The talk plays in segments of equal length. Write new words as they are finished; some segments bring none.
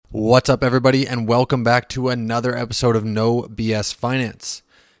What's up, everybody, and welcome back to another episode of No BS Finance.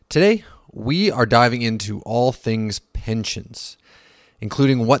 Today, we are diving into all things pensions,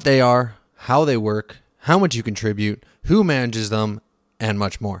 including what they are, how they work, how much you contribute, who manages them, and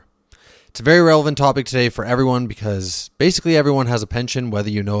much more. It's a very relevant topic today for everyone because basically everyone has a pension,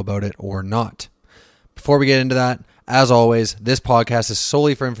 whether you know about it or not. Before we get into that, as always, this podcast is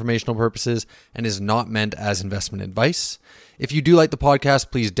solely for informational purposes and is not meant as investment advice. If you do like the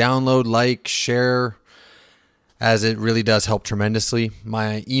podcast, please download, like, share, as it really does help tremendously.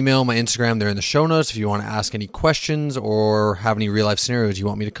 My email, my Instagram, they're in the show notes if you want to ask any questions or have any real-life scenarios you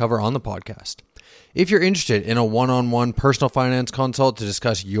want me to cover on the podcast. If you're interested in a one-on-one personal finance consult to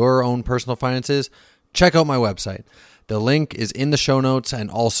discuss your own personal finances, check out my website. The link is in the show notes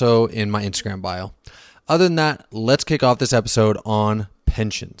and also in my Instagram bio. Other than that, let's kick off this episode on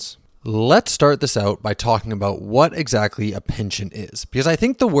pensions. Let's start this out by talking about what exactly a pension is, because I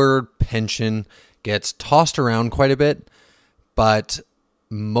think the word pension gets tossed around quite a bit, but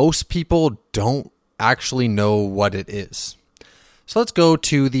most people don't actually know what it is. So let's go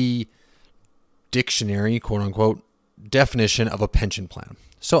to the dictionary, quote unquote, definition of a pension plan.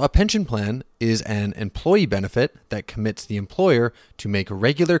 So a pension plan is an employee benefit that commits the employer to make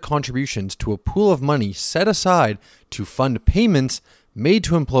regular contributions to a pool of money set aside to fund payments made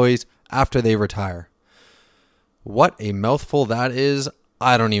to employees after they retire. What a mouthful that is.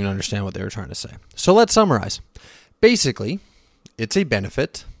 I don't even understand what they were trying to say. So let's summarize. Basically, it's a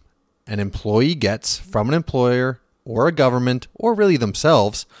benefit an employee gets from an employer or a government or really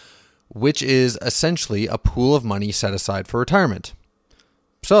themselves, which is essentially a pool of money set aside for retirement.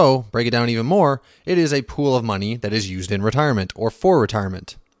 So, break it down even more, it is a pool of money that is used in retirement or for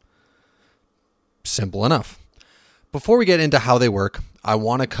retirement. Simple enough. Before we get into how they work, I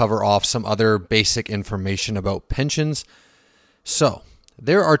want to cover off some other basic information about pensions. So,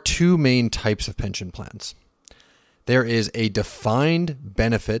 there are two main types of pension plans. There is a defined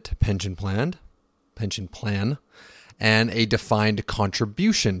benefit pension plan, and a defined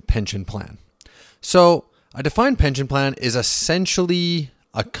contribution pension plan. So, a defined pension plan is essentially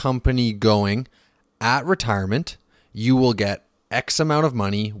a company going, at retirement, you will get X amount of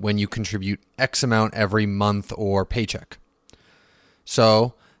money when you contribute X amount every month or paycheck.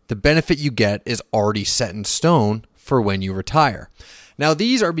 So the benefit you get is already set in stone for when you retire. Now,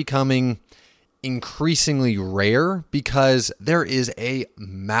 these are becoming increasingly rare because there is a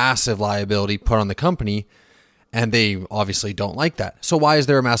massive liability put on the company, and they obviously don't like that. So why is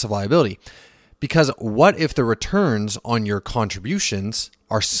there a massive liability? Because what if the returns on your contributions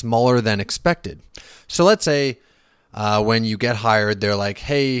are smaller than expected? So let's say when you get hired, they're like,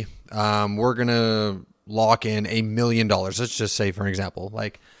 hey, we're going to lock in $1 million. Let's just say, for an example,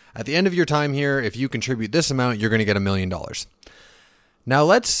 like at the end of your time here, if you contribute this amount, you're going to get $1 million. Now,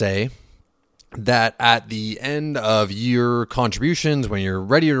 let's say that at the end of your contributions, when you're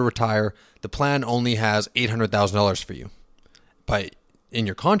ready to retire, the plan only has $800,000 for you. But in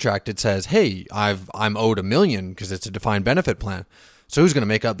your contract, it says, hey, I'm owed $1 million because it's a defined benefit plan. So who's going to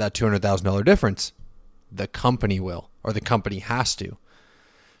make up that $200,000 difference? The company will, or the company has to.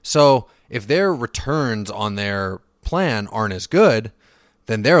 So if their returns on their plan aren't as good,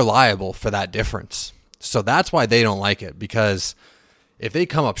 then they're liable for that difference. So that's why they don't like it, because if they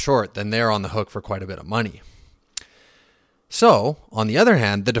come up short, then they're on the hook for quite a bit of money. So on the other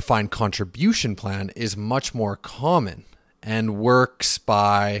hand, the defined contribution plan is much more common and works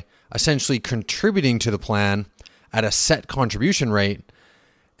by essentially contributing to the plan at a set contribution rate,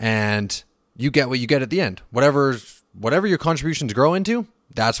 and you get what you get at the end. Whatever your contributions grow into,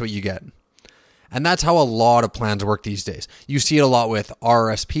 that's what you get. And that's how a lot of plans work these days. You see it a lot with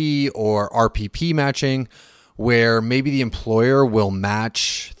RRSP or RPP matching, where maybe the employer will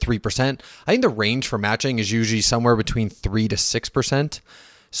match 3%. I think the range for matching is usually somewhere between 3 to 6%.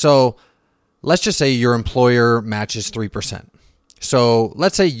 So let's just say your employer matches 3%. So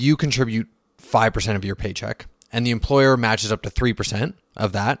let's say you contribute 5% of your paycheck and the employer matches up to 3%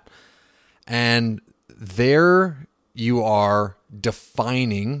 of that. And there you are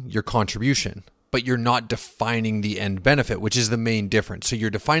defining your contribution, but you're not defining the end benefit, which is the main difference. So you're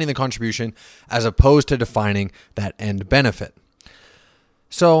defining the contribution as opposed to defining that end benefit.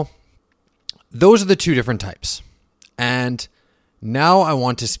 So those are the two different types. And now I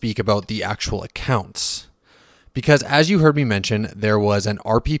want to speak about the actual accounts, because as you heard me mention, there was an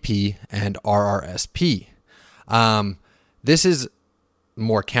RPP and RRSP. This is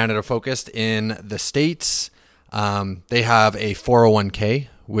more Canada focused. In the States, they have a 401k,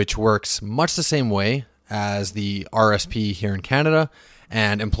 which works much the same way as the RSP here in Canada.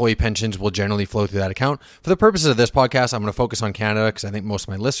 and employee pensions will generally flow through that account. For the purposes of this podcast, I'm going to focus on Canada because I think most of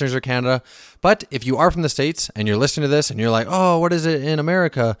my listeners are Canada. But if you are from the States and you're listening to this and you're like, oh, what is it in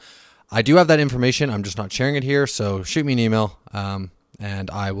America? I do have that information. I'm just not sharing it here. So shoot me an email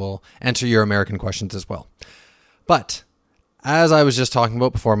and I will answer your American questions as well. But as I was just talking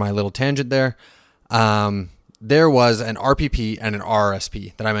about before my little tangent there, there was an RPP and an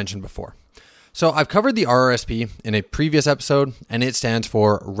RRSP that I mentioned before. So I've covered the RRSP in a previous episode, and it stands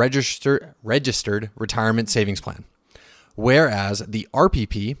for Registered Retirement Savings Plan, whereas the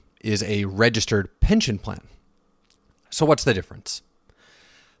RPP is a Registered Pension Plan. So what's the difference?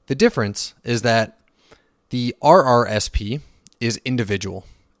 The difference is that the RRSP is individual,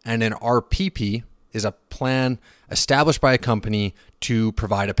 and an RPP is a plan established by a company to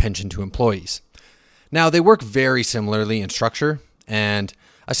provide a pension to employees. Now, they work very similarly in structure, and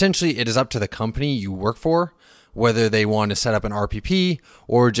essentially, it is up to the company you work for whether they want to set up an RPP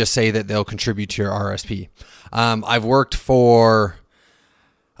or just say that they'll contribute to your RSP. I've worked for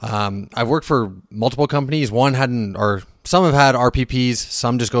multiple companies. Some have had RPPs.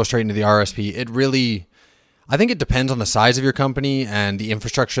 Some just go straight into the RSP. I think it depends on the size of your company and the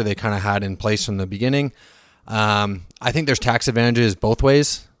infrastructure they kind of had in place from the beginning. I think there's tax advantages both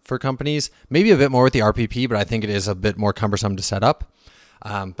ways for companies. Maybe a bit more with the RPP, but I think it is a bit more cumbersome to set up.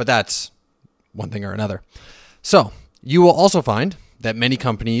 But that's one thing or another. So you will also find that many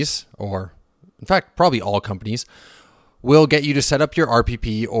companies, or in fact, probably all companies, will get you to set up your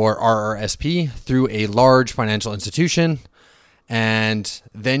RPP or RRSP through a large financial institution. And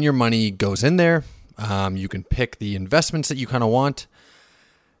then your money goes in there. You can pick the investments that you kind of want.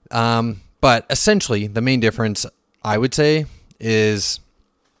 But essentially, the main difference, I would say, the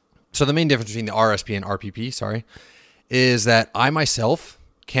main difference between the RSP and RPP, is that I myself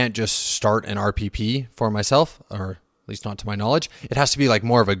can't just start an RPP for myself, or at least not to my knowledge. It has to be like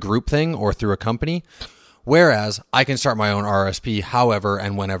more of a group thing or through a company, whereas I can start my own RSP however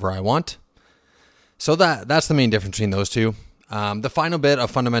and whenever I want. So that's the main difference between those two. The final bit of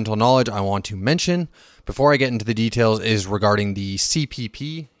fundamental knowledge I want to mention before I get into the details is regarding the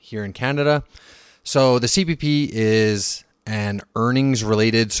CPP here in Canada. So the CPP is an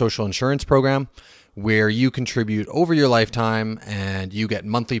earnings-related social insurance program where you contribute over your lifetime and you get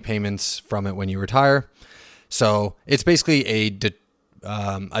monthly payments from it when you retire. So it's basically a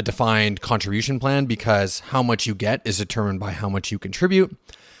defined contribution plan because how much you get is determined by how much you contribute.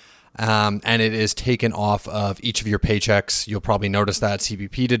 And it is taken off of each of your paychecks. You'll probably notice that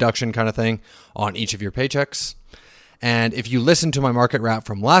CPP deduction kind of thing on each of your paychecks. And if you listen to my market wrap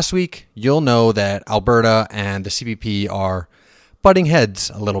from last week, you'll know that Alberta and the CPP are butting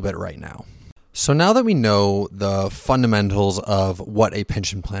heads a little bit right now. So now that we know the fundamentals of what a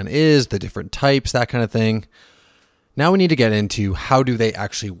pension plan is, the different types, that kind of thing, now we need to get into how do they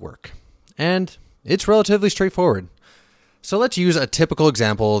actually work. And it's relatively straightforward. So let's use a typical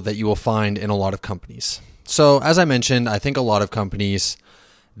example that you will find in a lot of companies. So as I mentioned, I think a lot of companies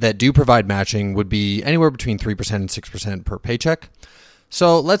that do provide matching would be anywhere between 3% and 6% per paycheck.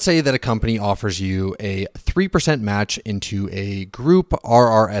 So let's say that a company offers you a 3% match into a group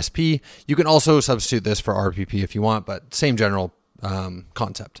RRSP. You can also substitute this for RPP if you want, but same general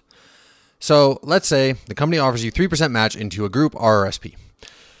concept. So let's say the company offers you 3% match into a group RRSP.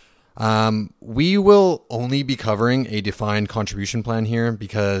 We will only be covering a defined contribution plan here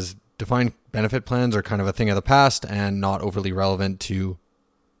because defined benefit plans are kind of a thing of the past and not overly relevant to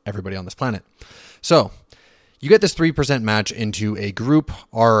everybody on this planet. So you get this 3% match into a group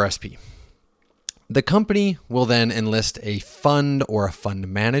RRSP. The company will then enlist a fund or a fund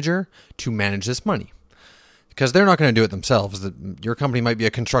manager to manage this money because they're not going to do it themselves. Your company might be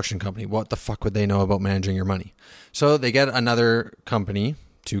a construction company. What the fuck would they know about managing your money? So they get another company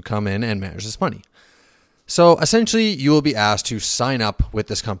to come in and manage this money. So essentially, you will be asked to sign up with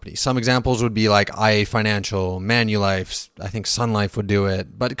this company. Some examples would be like IA Financial, Manulife, I think Sun Life would do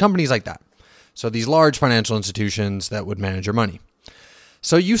it, but companies like that. So these large financial institutions that would manage your money.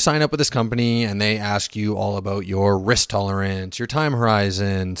 So you sign up with this company and they ask you all about your risk tolerance, your time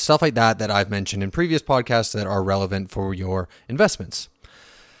horizon, stuff like that I've mentioned in previous podcasts that are relevant for your investments.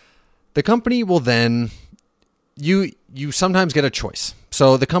 The company will then, you sometimes get a choice.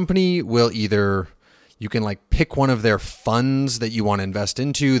 So the company will you can like pick one of their funds that you want to invest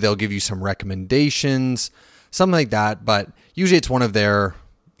into. They'll give you some recommendations, something like that. But usually it's one of their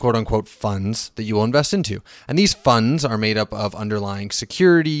quote unquote funds that you will invest into. And these funds are made up of underlying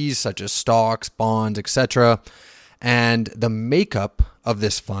securities such as stocks, bonds, etc. And the makeup of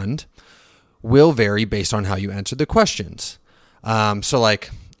this fund will vary based on how you answer the questions. So like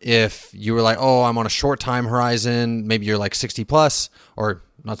if you were like, oh, I'm on a short time horizon, maybe you're like 60 plus, or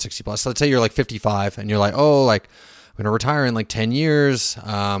not 60 plus. Let's say you're like 55 and you're like, oh, like I'm going to retire in like 10 years.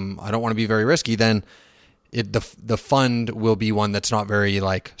 I don't want to be very risky. Then the fund will be one that's not very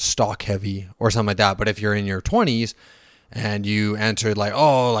like stock heavy or something like that. But if you're in your 20s and you answered like,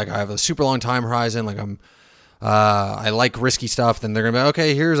 oh, like I have a super long time horizon, like I like risky stuff, then they're going to be,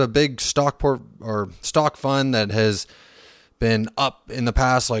 okay, here's a big stock fund that has been up in the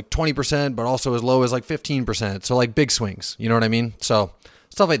past like 20%, but also as low as like 15%. So like big swings, you know what I mean? So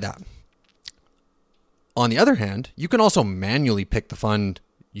stuff like that. On the other hand, you can also manually pick the fund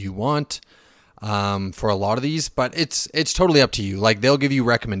you want for a lot of these, but it's totally up to you. Like they'll give you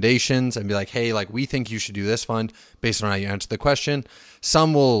recommendations and be like, hey, like we think you should do this fund based on how you answer the question.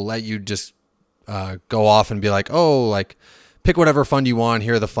 Some will let you just go off and be like, oh, like pick whatever fund you want.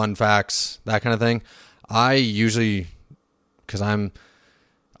 Here are the fun facts, that kind of thing. I usually, because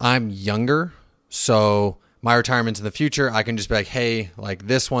I'm younger, so my retirement's in the future, I can just be like, hey, like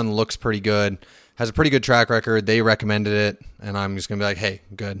this one looks pretty good, has a pretty good track record. They recommended it, and I'm just going to be like, hey,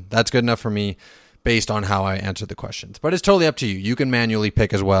 good. That's good enough for me based on how I answered the questions. But it's totally up to you. You can manually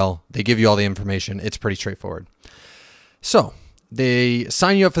pick as well. They give you all the information. It's pretty straightforward. So they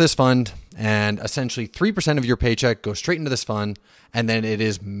sign you up for this fund, and essentially 3% of your paycheck goes straight into this fund, and then it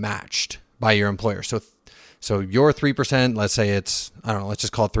is matched by your employer. So your 3%, let's say it's, I don't know, let's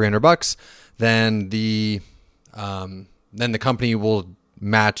just call it $300. Then the company will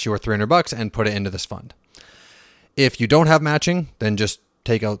match your $300 and put it into this fund. If you don't have matching, then just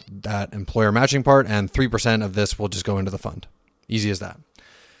take out that employer matching part, and 3% of this will just go into the fund. Easy as that.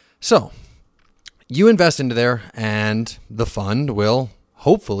 So you invest into there, and the fund will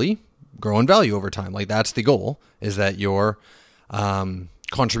hopefully grow in value over time. Like that's the goal, is that your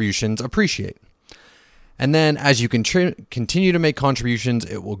contributions appreciate. And then as you continue to make contributions,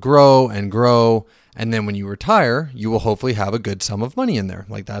 it will grow and grow. And then when you retire, you will hopefully have a good sum of money in there.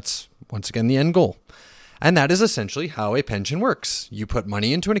 Like that's, once again, the end goal. And that is essentially how a pension works. You put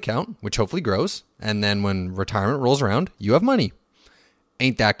money into an account, which hopefully grows. And then when retirement rolls around, you have money.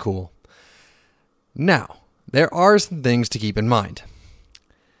 Ain't that cool? Now, there are some things to keep in mind.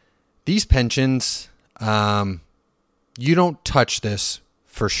 These pensions, you don't touch this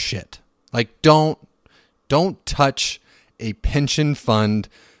for shit. Like don't touch a pension fund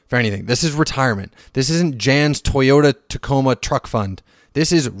for anything. This is retirement. This isn't Jan's Toyota Tacoma truck fund.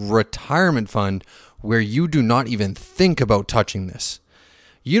 This is retirement fund where you do not even think about touching this.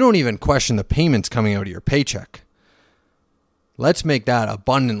 You don't even question the payments coming out of your paycheck. Let's make that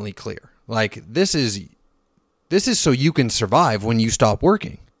abundantly clear. Like this is so you can survive when you stop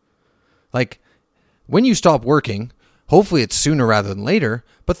working. Like when you stop working, hopefully it's sooner rather than later,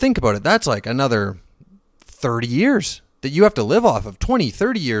 but think about it. That's like another 30 years that you have to live off of, 20,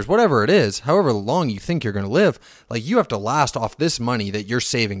 30 years, whatever it is, however long you think you're going to live. Like you have to last off this money that you're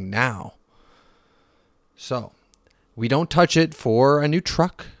saving now. So we don't touch it for a new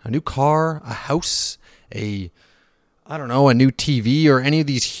truck, a new car, a house, a new TV, or any of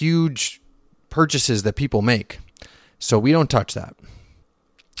these huge purchases that people make. So we don't touch that.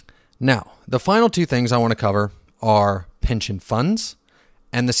 Now, the final two things I want to cover are pension funds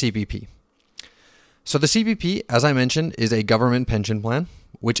and the CPP. So the CPP, as I mentioned, is a government pension plan,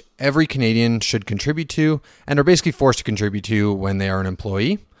 which every Canadian should contribute to and are basically forced to contribute to when they are an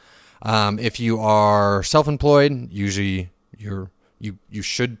employee. If you are self-employed, usually you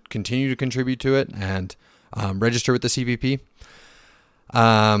should continue to contribute to it and register with the CPP.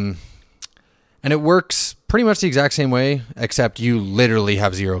 And it works pretty much the exact same way, except you literally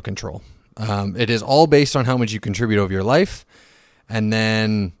have zero control. It is all based on how much you contribute over your life, and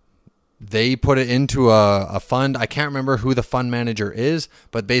then they put it into a fund. I can't remember who the fund manager is,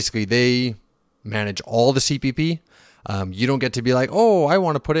 but basically they manage all the CPP. You don't get to be like, oh, I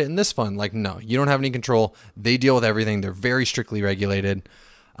want to put it in this fund. Like, no, you don't have any control. They deal with everything. They're very strictly regulated.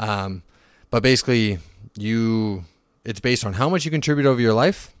 But basically, it's based on how much you contribute over your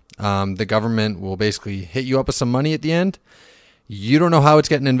life. The government will basically hit you up with some money at the end. You don't know how it's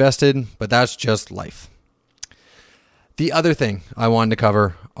getting invested, but that's just life. The other thing I wanted to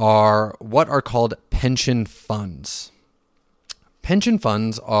cover are what are called pension funds. Pension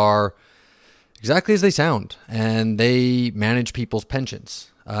funds are exactly as they sound, and they manage people's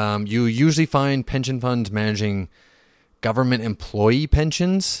pensions. You usually find pension funds managing government employee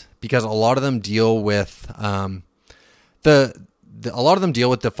pensions because a lot of them deal with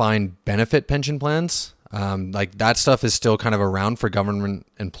defined benefit pension plans. Like that stuff is still kind of around for government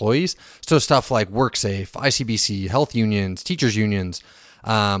employees. So stuff like WorkSafe, ICBC, health unions, teachers unions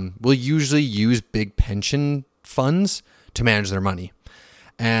will usually use big pension funds to manage their money.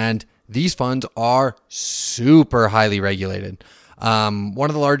 And these funds are super highly regulated. One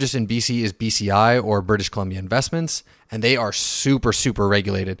of the largest in BC is BCI, or British Columbia Investments, and they are super, super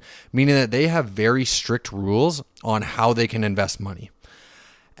regulated, meaning that they have very strict rules on how they can invest money.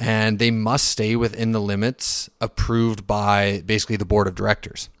 And they must stay within the limits approved by basically the board of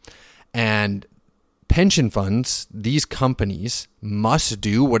directors. And pension funds, these companies, must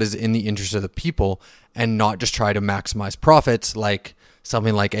do what is in the interest of the people and not just try to maximize profits like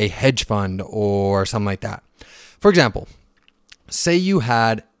something like a hedge fund or something like that. For example, say you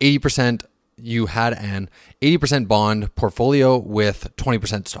had an 80% bond portfolio with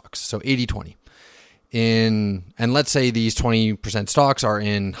 20% stocks, so 80-20. And let's say these 20% stocks are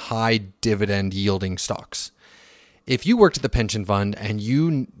in high dividend yielding stocks. If you worked at the pension fund and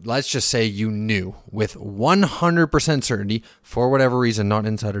let's just say you knew with 100% certainty, for whatever reason, not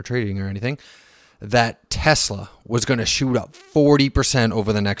insider trading or anything, that Tesla was going to shoot up 40%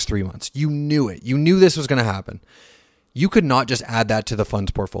 over the next 3 months. You knew it. You knew this was going to happen. You could not just add that to the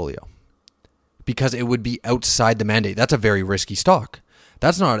fund's portfolio because it would be outside the mandate. That's a very risky stock.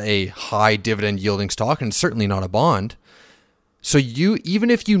 That's not a high dividend yielding stock, and certainly not a bond. So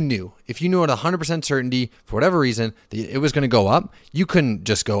even if you knew at 100% certainty, for whatever reason, it was going to go up, you couldn't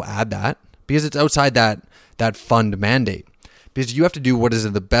just go add that because it's outside that fund mandate. Because you have to do what is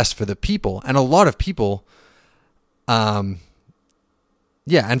the best for the people. And a lot of people, and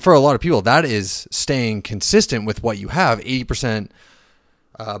for a lot of people, that is staying consistent with what you have. 80%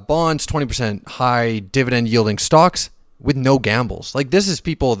 bonds, 20% high dividend yielding stocks with no gambles. Like, this is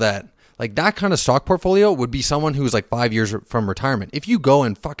people that, like, that kind of stock portfolio would be someone who's like 5 years from retirement. If you go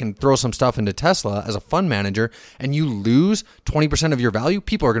and fucking throw some stuff into Tesla as a fund manager and you lose 20% of your value,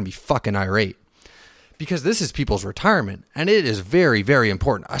 people are going to be fucking irate. Because this is people's retirement, and it is very, very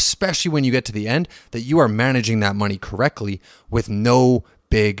important, especially when you get to the end, that you are managing that money correctly with no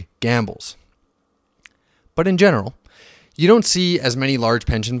big gambles. But in general, you don't see as many large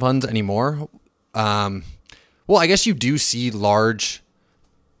pension funds anymore. Well, I guess you do see large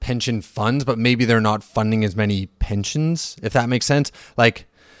pension funds, but maybe they're not funding as many pensions, if that makes sense. Like,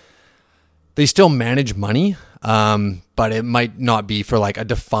 they still manage money, but it might not be for like a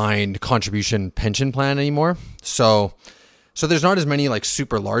defined contribution pension plan anymore. So there's not as many like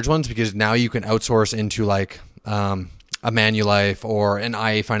super large ones because now you can outsource into like a Manulife or an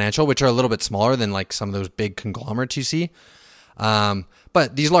IA Financial, which are a little bit smaller than like some of those big conglomerates you see.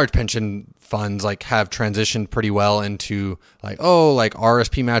 But these large pension funds like have transitioned pretty well into like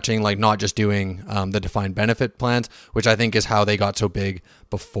RSP matching, like not just doing the defined benefit plans, which I think is how they got so big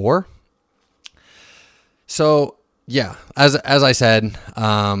before. So yeah, as I said,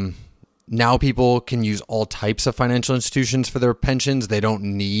 now people can use all types of financial institutions for their pensions. They don't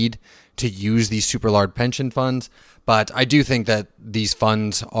need to use these super large pension funds. But I do think that these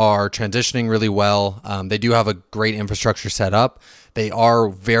funds are transitioning really well. They do have a great infrastructure set up. They are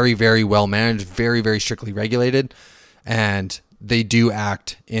very, very well managed, very, very strictly regulated, and they do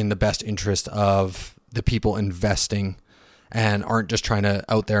act in the best interest of the people investing and aren't just trying to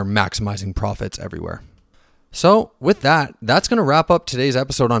out there maximizing profits everywhere. So with that, that's going to wrap up today's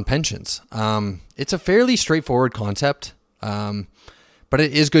episode on pensions. It's a fairly straightforward concept, but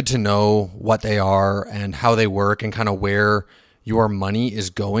it is good to know what they are and how they work and kind of where your money is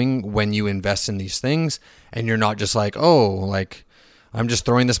going when you invest in these things. And you're not just like, I'm just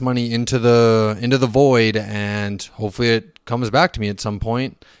throwing this money into the void and hopefully it comes back to me at some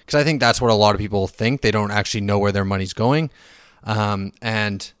point. Because I think that's what a lot of people think. They don't actually know where their money's going.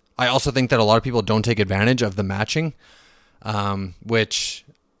 And I also think that a lot of people don't take advantage of the matching, which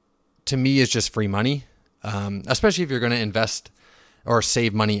to me is just free money, especially if you're going to invest or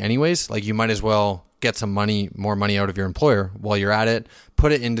save money anyways. Like, you might as well get some more money out of your employer while you're at it,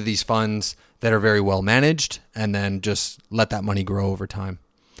 put it into these funds that are very well managed, and then just let that money grow over time.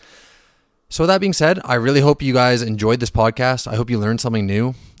 So with that being said, I really hope you guys enjoyed this podcast. I hope you learned something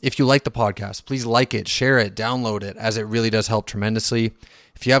new. If you like the podcast, please like it, share it, download it, as it really does help tremendously.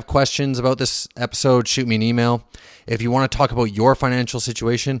 If you have questions about this episode, shoot me an email. If you want to talk about your financial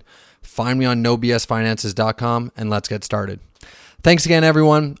situation, find me on nobsfinances.com and let's get started. Thanks again,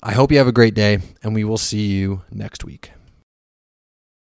 everyone. I hope you have a great day, and we will see you next week.